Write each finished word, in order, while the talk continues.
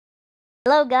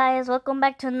Hello guys, welcome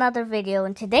back to another video.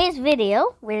 In today's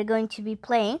video, we're going to be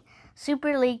playing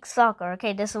Super League Soccer.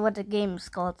 Okay, this is what the game is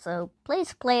called, so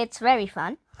please play, it's very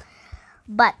fun.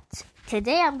 But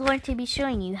today I'm going to be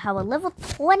showing you how a level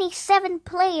 27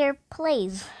 player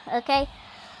plays, okay?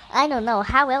 I don't know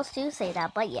how else to say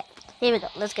that, but yeah. Here we go,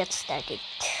 let's get started.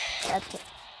 Okay.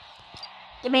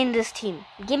 Give me in this team.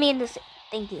 Give me in this,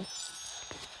 thank you.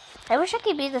 I wish I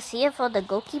could be the CFO, the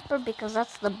goalkeeper, because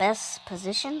that's the best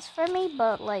positions for me,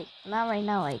 but, like, not right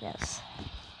now, I guess.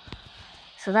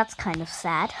 So that's kind of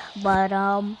sad, but,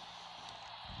 probably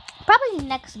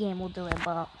next game we'll do it,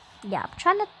 but, yeah, I'm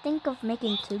trying to think of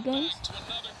making 2 games.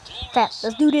 Okay,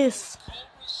 let's do this.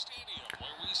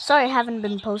 Sorry I haven't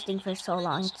been posting for so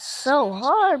long. It's so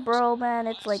hard, bro, man.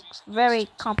 It's, like, very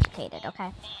complicated,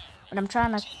 okay? But I'm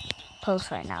trying to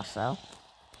post right now, so.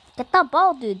 Get that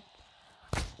ball, dude.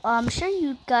 I'm sure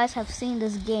you guys have seen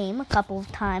this game a couple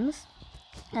of times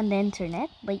on the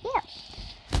internet, but yeah.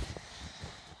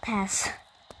 Pass.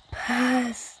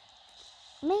 Pass.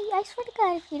 I swear to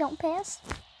God, if you don't pass.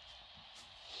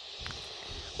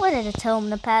 What did I tell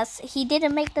him to pass? He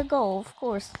didn't make the goal, of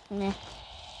course. Meh.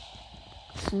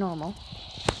 It's normal.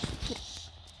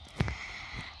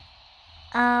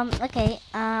 Okay,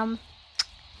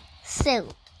 so.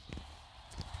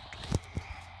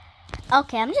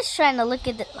 Okay, I'm just trying to look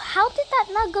at the... How did that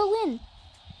not go in?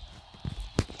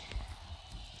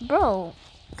 Bro,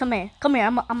 come here. Come here.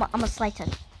 I'm a slide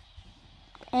touch.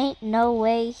 Ain't no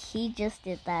way he just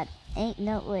did that. Ain't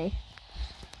no way.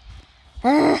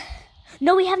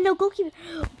 No, we have no goalkeeper.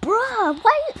 Bruh,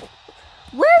 why...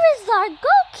 Where is our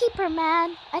goalkeeper,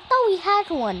 man? I thought we had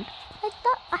one.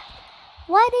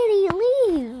 Why did he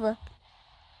leave?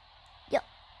 Yo,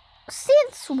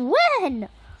 since when?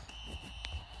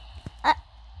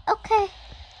 Okay,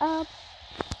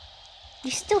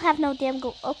 you still have no damn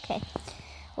goal. Okay,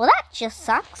 well that just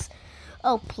sucks.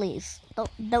 Oh please,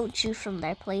 don't shoot from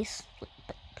there, please.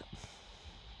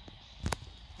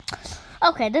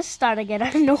 Okay, this is starting to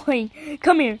get annoying.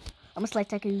 Come here, I'm a slide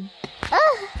tackle.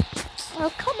 Oh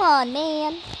come on,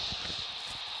 man.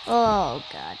 Oh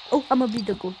god. Oh, I'm gonna be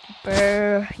the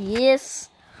goalkeeper. Yes.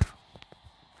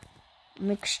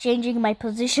 I'm exchanging my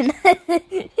position.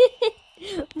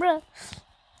 Bruh.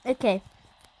 Okay.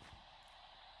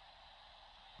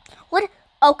 What?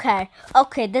 Okay.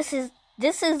 This is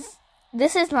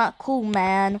not cool,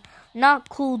 man. Not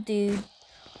cool, dude.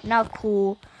 Not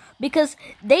cool. Because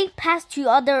they passed to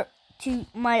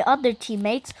my other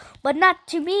teammates, but not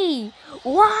to me.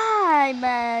 Why,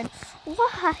 man?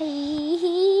 Why?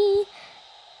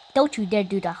 Don't you dare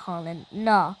do that, Holland.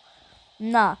 Nah.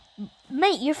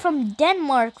 Mate, you're from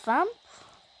Denmark, fam.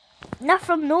 Not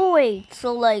from Norway,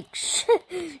 so like, shut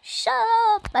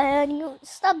up, man. You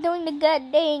stop doing the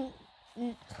goddamn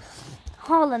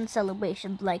Holland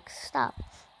celebrations. Like, stop.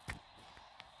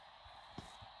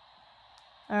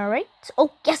 All right.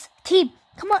 Oh yes, team.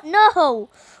 Come on, no.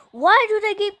 Why do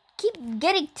they keep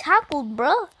getting tackled,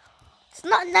 bro? It's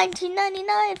not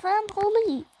 1999, fam.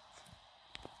 Holy.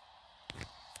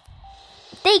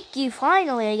 Thank you.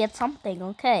 Finally, I get something.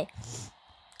 Okay.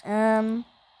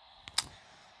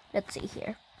 Let's see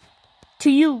here.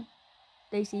 To you.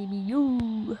 They see me.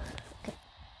 You. Okay.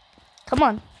 Come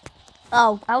on.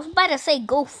 Oh, I was about to say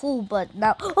go full, but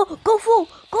now. Oh, go full.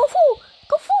 Go full.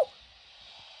 Go full.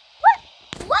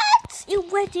 What?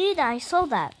 Where did I saw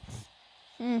that?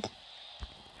 But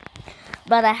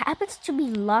it happens to be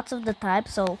lots of the time,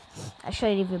 so I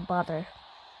shouldn't even bother.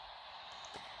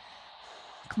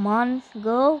 Come on.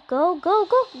 Go.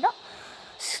 No.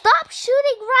 Stop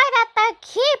shooting right at that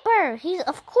keeper.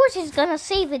 Of course he's gonna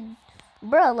save it.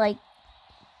 Bro, like,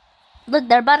 look,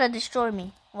 they're about to destroy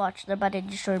me. Watch, they're about to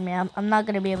destroy me. I'm not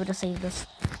gonna be able to save this.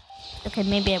 Okay,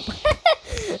 maybe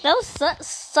that was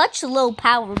such low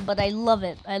power, but I love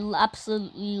it. I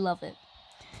absolutely love it.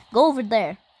 Go over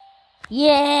there.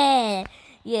 Yeah,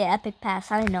 epic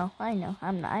pass. I know.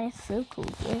 I'm nice. So cool.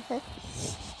 Yeah.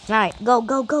 Alright, go.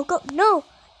 No,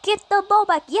 get the ball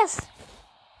back. Yes.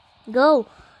 Go.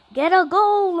 Get a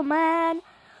goal, man.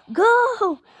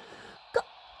 Go.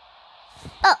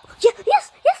 Oh, yeah,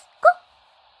 yes, go.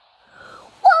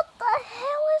 What the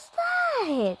hell is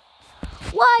that?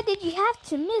 Why did you have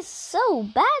to miss so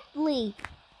badly?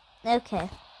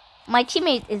 Okay. My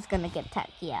teammate is gonna get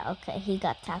tackled. Yeah, okay, he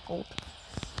got tackled.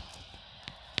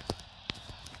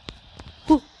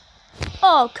 Ooh.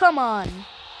 Oh, come on.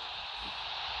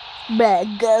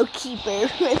 Bruh, goalkeeper.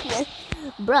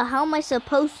 Bruh, how am I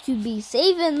supposed to be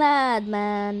saving that,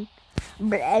 man?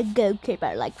 Bruh,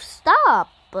 goalkeeper, like, stop.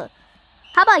 How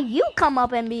about you come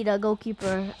up and be the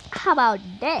goalkeeper? How about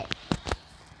that?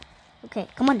 Okay,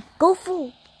 come on, go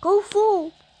full. Go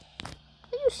full.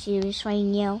 Are you serious right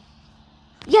now?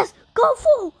 Yes, go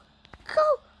full.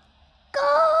 Go.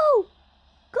 Go.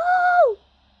 Go.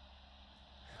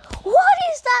 What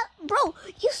is that? Bro,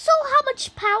 you saw how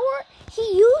much power he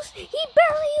used? He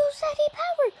barely used any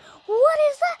power. What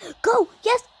is that? Go.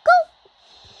 Yes, go.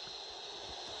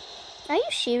 Are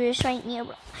you serious right now,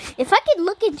 bro? If I could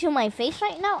look into my face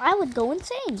right now, I would go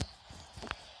insane.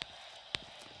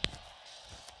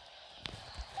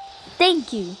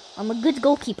 Thank you. I'm a good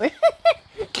goalkeeper.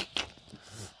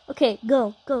 Okay,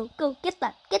 go, go, go. Get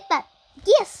that, get that.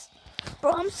 Yes.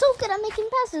 Bro, I'm so good at making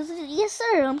passes. Yes,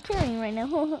 sir. I'm carrying right now.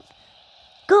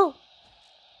 Go.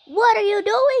 What are you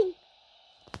doing?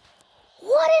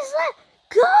 What is that?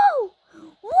 Go.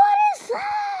 What is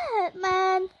that,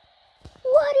 man?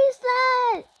 What is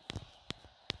that?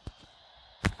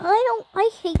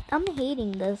 I'm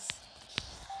hating this.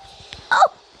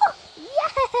 Oh,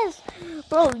 yes.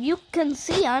 Bro, you can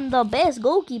see I'm the best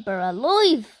goalkeeper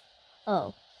alive.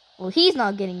 Oh, well, he's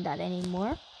not getting that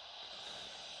anymore.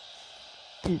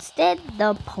 Instead, the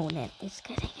opponent is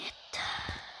getting it.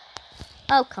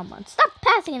 Oh, come on. Stop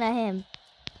passing at him.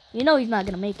 You know he's not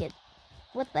going to make it.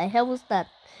 What the hell was that?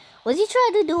 Was he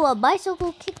trying to do a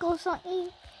bicycle kick or something?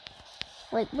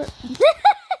 Like,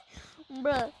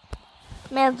 bruh.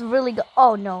 Man's really good.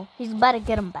 Oh, no. He's about to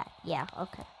get him back. Yeah,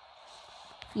 okay.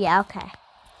 Yeah, okay.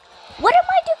 What am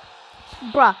I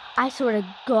doing? Bruh, I swear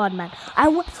to God, man.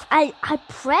 I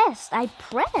pressed.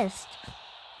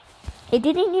 It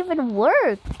didn't even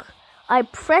work. I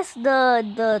pressed the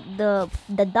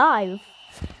dive.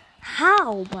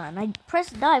 How, man? I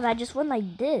pressed dive. I just went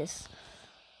like this.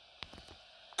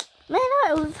 Man,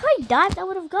 if I dived, I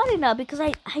would have gotten that because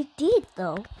I did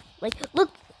though. Like,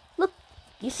 look.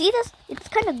 You see this? It's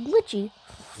kind of glitchy.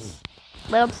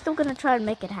 But I'm still gonna try and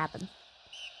make it happen.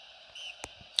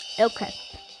 Okay.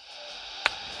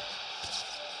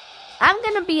 I'm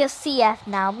gonna be a CF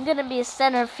now. I'm gonna be a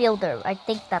center fielder. I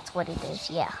think that's what it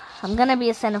is. Yeah. I'm gonna be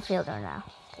a center fielder now.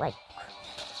 Like,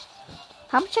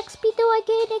 how much XP do I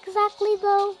gain exactly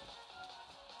though?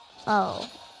 Oh,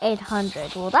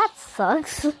 800. Well, that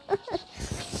sucks.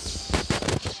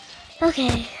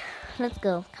 Okay. Let's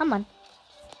go. Come on.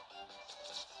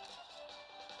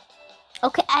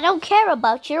 Okay, I don't care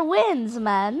about your wins,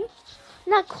 man.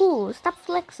 Not cool. Stop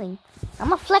flexing.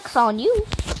 I'ma flex on you.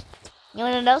 You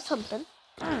wanna know something?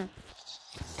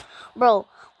 Bro,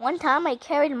 one time I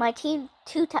carried my team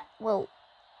 2 times. Well,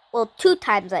 2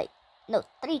 times. 3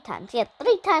 times. Yeah,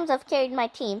 3 times I've carried my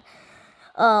team.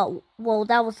 Well,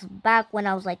 that was back when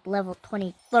I was like level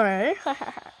 23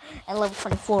 and level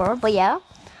 24. But yeah,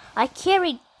 I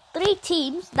carried 3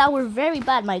 teams that were very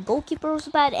bad. My goalkeeper was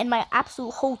bad, and my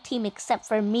absolute whole team except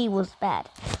for me was bad.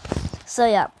 So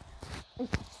yeah.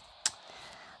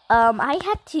 I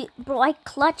had to, bro. I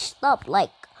clutched up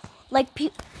like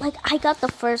I got the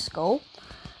first goal,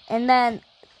 and then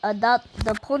the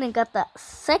opponent got the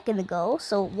second goal,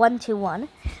 so 1-1,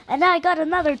 and then I got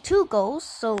another 2 goals,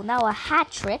 so now a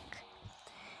hat trick,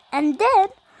 and then,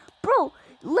 bro,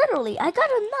 literally, I got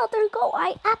another goal.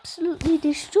 I absolutely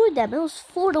destroyed them. It was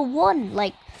 4-1,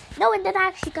 like, no, and then I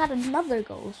actually got another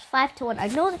goal. It was 5-1. I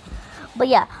know, but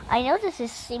yeah, I know this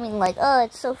is seeming like, oh,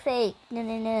 it's so fake.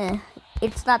 No.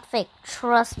 It's not fake.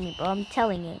 Trust me, bro. I'm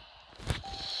telling you.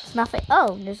 It's not fake.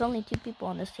 Oh, there's only 2 people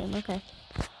on this team. Okay.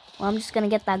 Well, I'm just gonna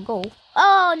get that goal.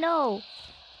 Oh, no.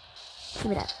 Give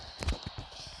me that.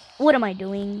 What am I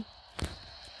doing?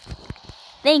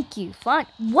 Thank you. Fine.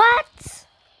 What?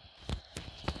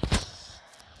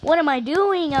 What am I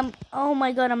doing? Oh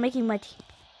my God, I'm making my team.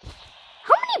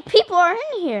 How many people are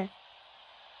in here?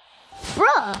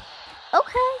 Bruh.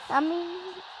 Okay. I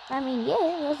mean,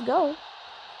 yeah, let's go.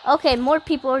 Okay, more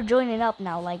people are joining up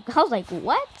now. Like, I was like,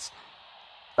 what?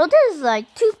 Bro, there's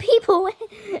like 2 people.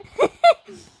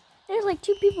 There's like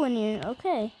 2 people in here.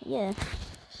 Okay, yeah.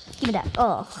 Give me that.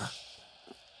 Oh.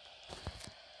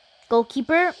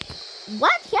 Goalkeeper.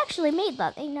 What? He actually made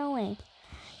that. Ain't no way.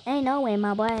 Ain't no way,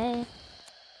 my boy.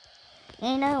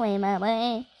 Ain't no way, my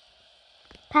boy.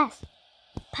 Pass.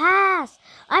 Pass.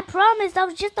 I promise that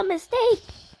was just a mistake.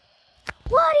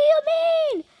 What do you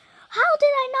mean? How did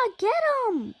I not get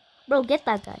him? Bro, get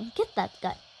that guy. Get that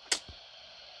guy.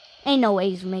 Ain't no way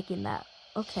he's making that.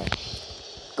 Okay.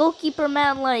 Goalkeeper,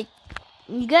 man, like,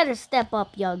 you gotta step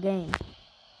up your game.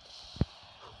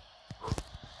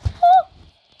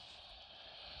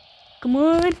 Come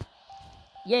on.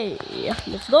 Yeah,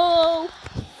 let's go.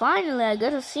 Finally, I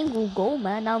got a single goal,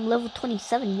 man. Now I'm level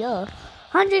 27, yeah.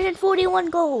 141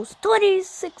 goals,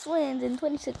 26 wins, and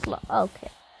 26 losses. Okay.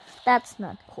 That's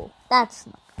not cool. That's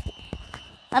not cool.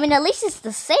 I mean, at least it's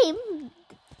the same,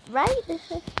 right?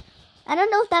 I don't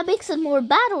know if that makes it more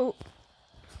battle.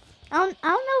 I don't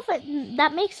know if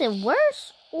that makes it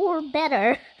worse or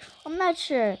better. I'm not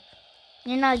sure.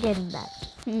 You're not getting that.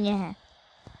 Yeah.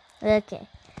 Okay.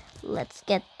 Let's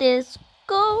get this.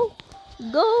 Go.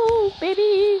 Go,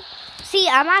 baby. See,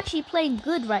 I'm actually playing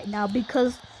good right now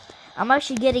because I'm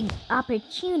actually getting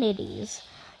opportunities.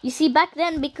 You see, back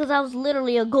then, because I was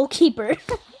literally a goalkeeper.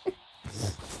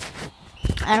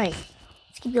 Alright.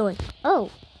 Let's keep going. Oh.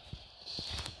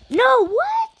 No,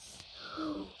 what?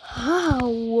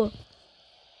 How?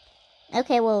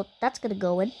 Okay, well, that's gonna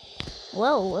go in.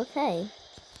 Whoa, okay.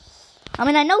 I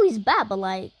mean, I know he's bad, but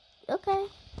like, okay.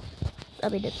 I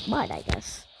mean, it's mine, I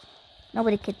guess.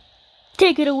 Nobody can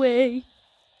take it away.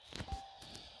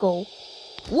 Goal.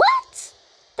 What?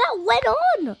 That went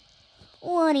on.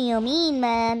 What do you mean,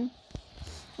 man?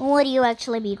 What do you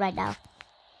actually mean right now?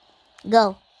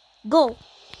 Go. Go.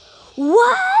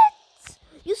 What?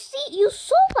 You see, you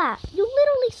saw that. You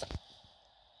literally saw.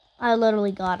 I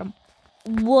literally got him.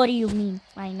 What do you mean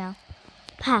right now?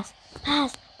 Pass.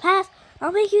 Pass. Pass.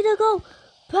 I'll make you the goal.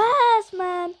 Pass,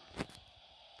 man.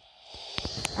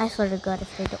 I swear to God,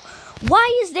 if they don't.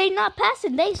 Why is they not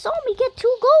passing? They saw me get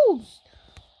 2 goals.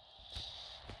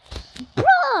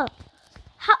 Bruh.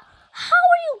 How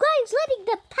are you guys letting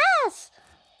them pass?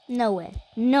 No way.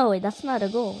 No way. That's not a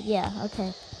goal. Yeah,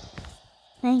 okay.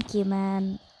 Thank you,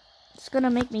 man. It's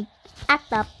gonna make me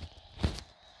act up.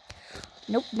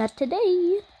 Nope, not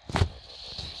today.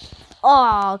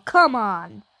 Oh, come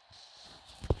on.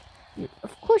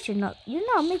 Of course you're not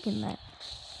making that.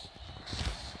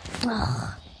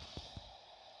 Ugh.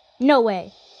 No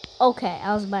way. Okay,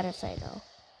 I was about to say though.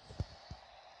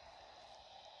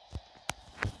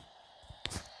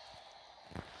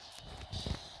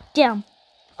 Damn.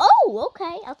 Oh,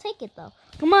 okay. I'll take it though.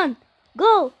 Come on.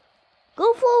 Go.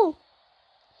 Go full.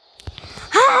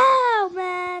 How,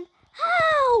 man?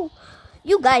 How?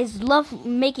 You guys love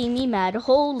making me mad.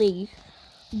 Holy.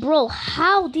 Bro,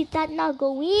 how did that not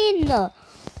go in?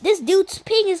 This dude's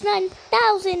ping is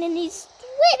 9,000 and he's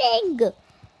winning.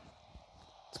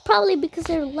 It's probably because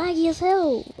they're laggy as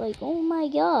hell. Like, oh my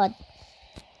God.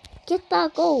 Get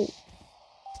that goal.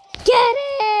 Get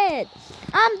it!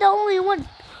 I'm the only one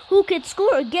who can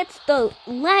score against the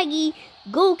laggy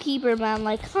goalkeeper, man.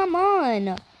 Like, come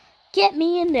on. Get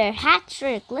me in there. Hat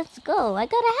trick. Let's go. I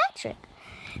got a hat trick.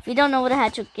 If you don't know what a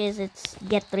hat trick is, it's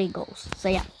get 3 goals. So,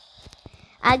 yeah.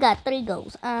 I got 3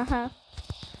 goals. Uh-huh.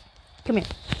 Come here.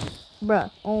 Bruh.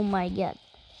 Oh, my God.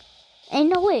 Ain't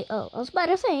no way. Oh, I was about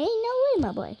to say, ain't no way,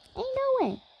 my boy. Ain't no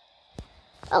way.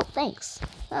 Oh, thanks.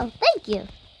 Oh, thank you.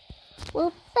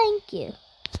 Well, thank you.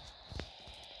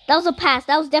 That was a pass.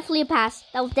 That was definitely a pass.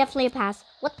 That was definitely a pass.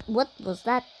 What was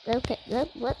that? Okay.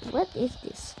 What is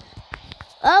this?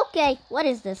 Okay. What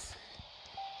is this?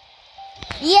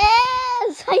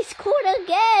 Yes! I scored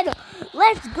again!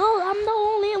 Let's go! I'm the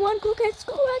only one who can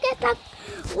score against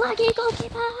the lucky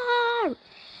goalkeeper!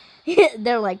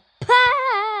 They're like,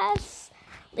 pass!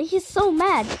 He's so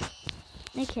mad.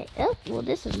 Okay. Oh, well,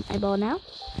 this is my ball now.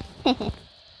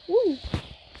 Woo.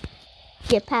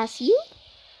 Get past you.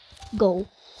 Go.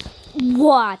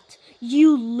 What?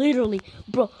 You literally,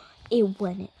 bro, it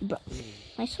went, bro.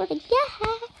 I swear to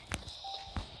God.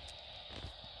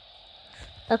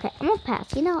 Okay, I'm gonna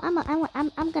pass. You know, I'm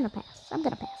gonna pass. I'm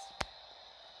gonna pass.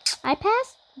 I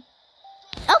passed.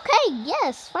 Okay,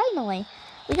 yes, finally,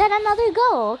 we got another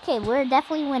goal. Okay, we're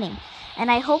definitely winning,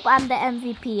 and I hope I'm the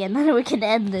MVP, and then we can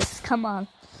end this. Come on,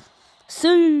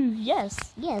 Sue.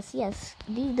 Yes.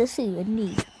 Need the Sue,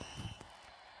 indeed.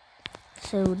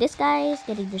 So this guy is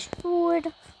getting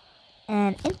destroyed,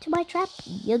 and into my trap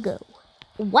you go.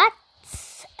 What?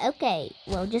 Okay,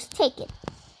 well, just take it.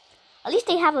 At least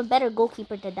they have a better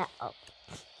goalkeeper than that. Oh,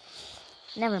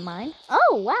 never mind.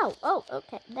 Oh, wow. Oh,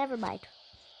 okay, never mind.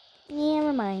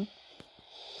 Never mind.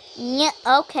 Yeah,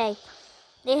 okay.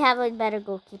 They have a better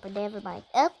goalkeeper. Never mind.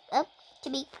 Up to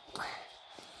me.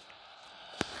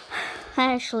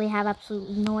 I actually have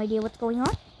absolutely no idea what's going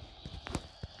on.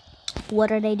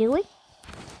 What are they doing?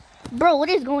 Bro, what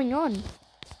is going on?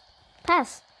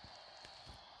 Pass.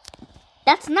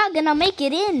 That's not gonna make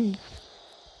it in.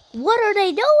 What are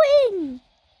they doing?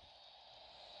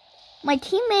 My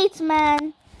teammates,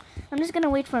 man. I'm just gonna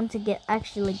wait for him to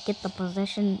actually get the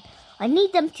possession. I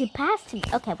need them to pass to me.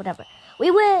 Okay, whatever. We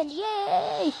win.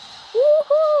 Yay.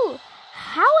 Woohoo.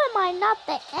 How am I not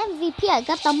the MVP? I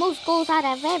got the most goals out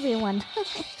of everyone.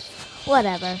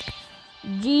 Whatever.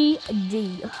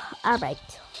 GG.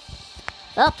 Alright.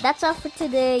 Well, that's all for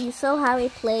today. You saw how we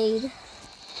played.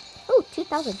 Oh,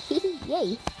 2,000.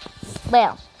 Yay.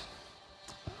 Well,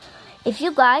 if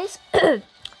you guys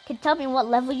can tell me what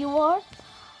level you are,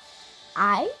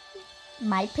 I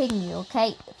might ping you,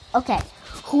 okay? Okay.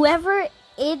 Whoever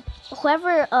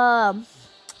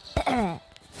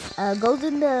goes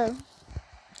in the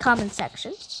comment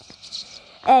section,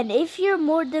 and if you're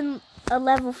more than a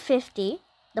level 50,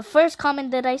 the first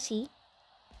comment that I see,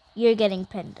 you're getting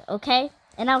pinned, okay?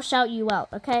 And I'll shout you out,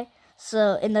 okay?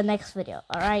 So in the next video,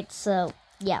 alright? So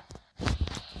yeah.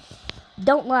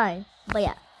 Don't lie, but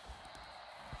yeah.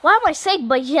 Why am I saying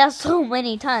but yeah so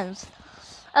many times?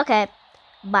 Okay,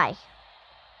 bye.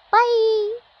 Bye.